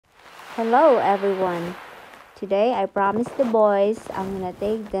Hello everyone. Today I promised the boys I'm gonna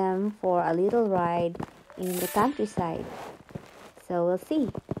take them for a little ride in the countryside. So we'll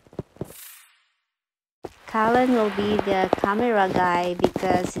see. Callan will be the camera guy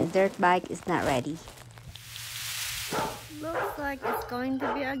because his dirt bike is not ready. Looks like it's going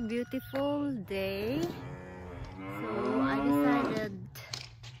to be a beautiful day. So I decided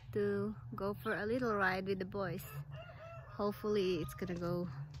to go for a little ride with the boys. Hopefully it's gonna go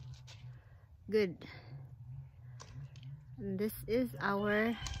good. And this is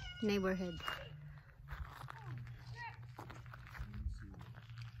our neighborhood.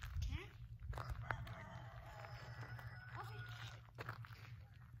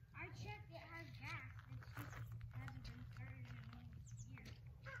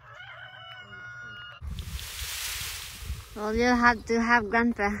 Well, you'll have to have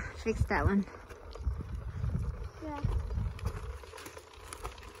Grandpa fix that one. Yeah.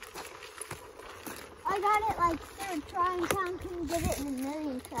 I got it like third try and Tom couldn't get it in a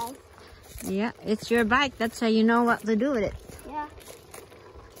million tries. Yeah, it's your bike. That's how you know what to do with it. Yeah.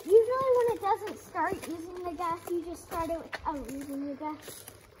 Usually when it doesn't start using the gas, you just start it without using the gas.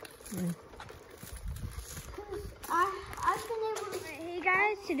 I've been able to... Hey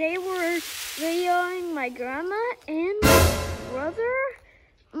guys, today we're videoing my grandma and brother.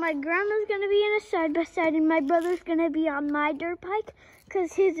 My grandma's gonna be in a side-by-side and my brother's gonna be on my dirt bike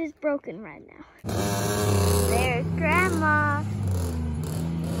because his is broken right now. There's Grandma.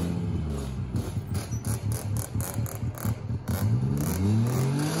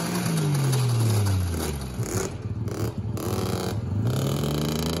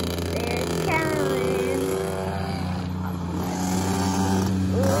 There's Carolyn.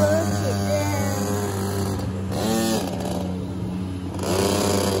 Look at them.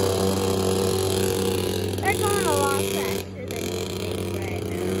 They're going a lot faster than you think right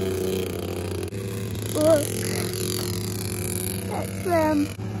now. Look. That's them.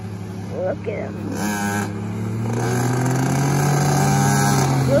 Look at them.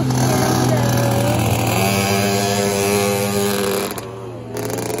 Look at them go.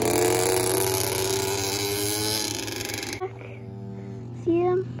 See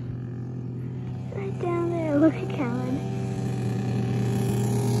them? Right down there. Look at Callan.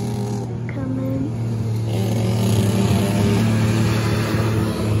 Coming.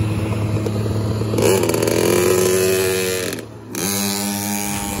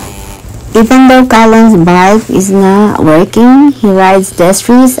 Even though Callan's bike is not working, he rides the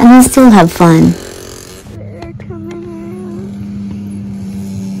streets and he still have fun. They're coming around.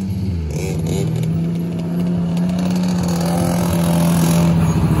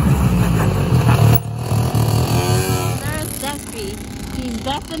 There's Destry. He's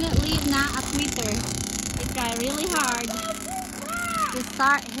definitely not a quitter. He tried really hard to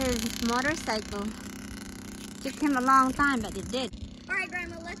start his motorcycle. Took him a long time, but it did. Alright,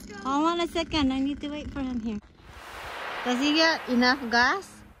 Grandma, let's go. Hold on a second. I need to wait for him here. Does he get enough gas?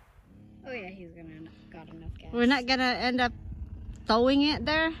 Oh yeah, he's gonna got enough gas. We're not gonna end up towing it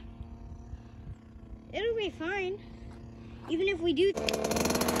there? It'll be fine. Even if we do. Well,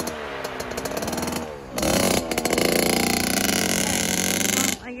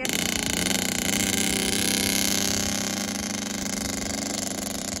 I guess.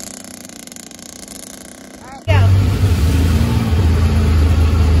 Alright, go.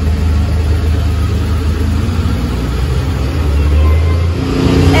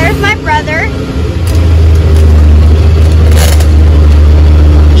 There's my brother.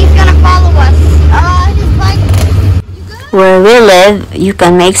 He's gonna follow us. His bike. Where we live, you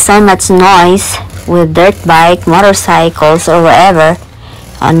can make so much noise with dirt bike, motorcycles, or whatever,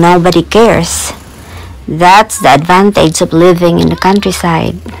 and nobody cares. That's the advantage of living in the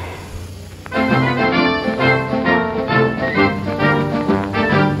countryside.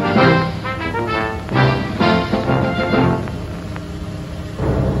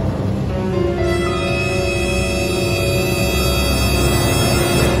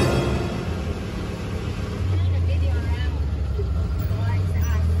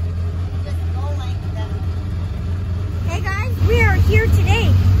 Hey guys, we are here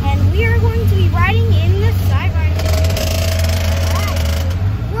today, and we are going to be riding in the Skyride. Alright,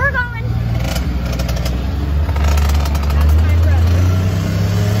 we're going. That's my brother.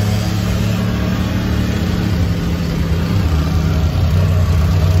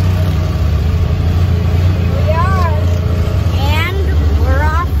 We are. And we're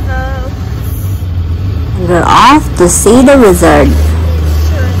off, folks. We're off to see the wizard.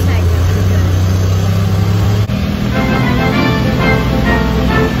 Sure, it's like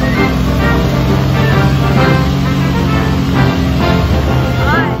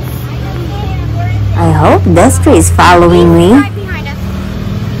I hope Destry is following me. Right behind us.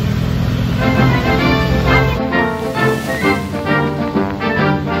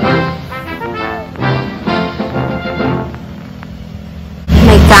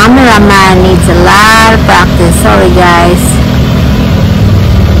 My cameraman needs a lot of practice. Sorry guys.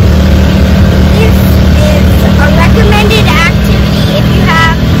 This is a recommended activity if you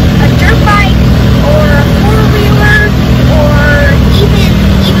have a dirt bike or a four-wheeler or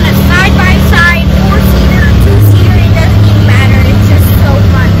even a side-by-side, four-seater, two-seater, it doesn't even matter. It's just so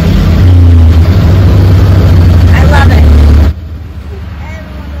fun. I love it.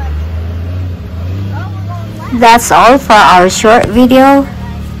 That's all for our short video.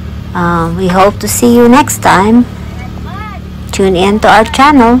 We hope to see you next time. Tune in to our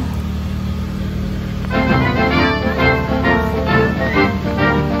channel.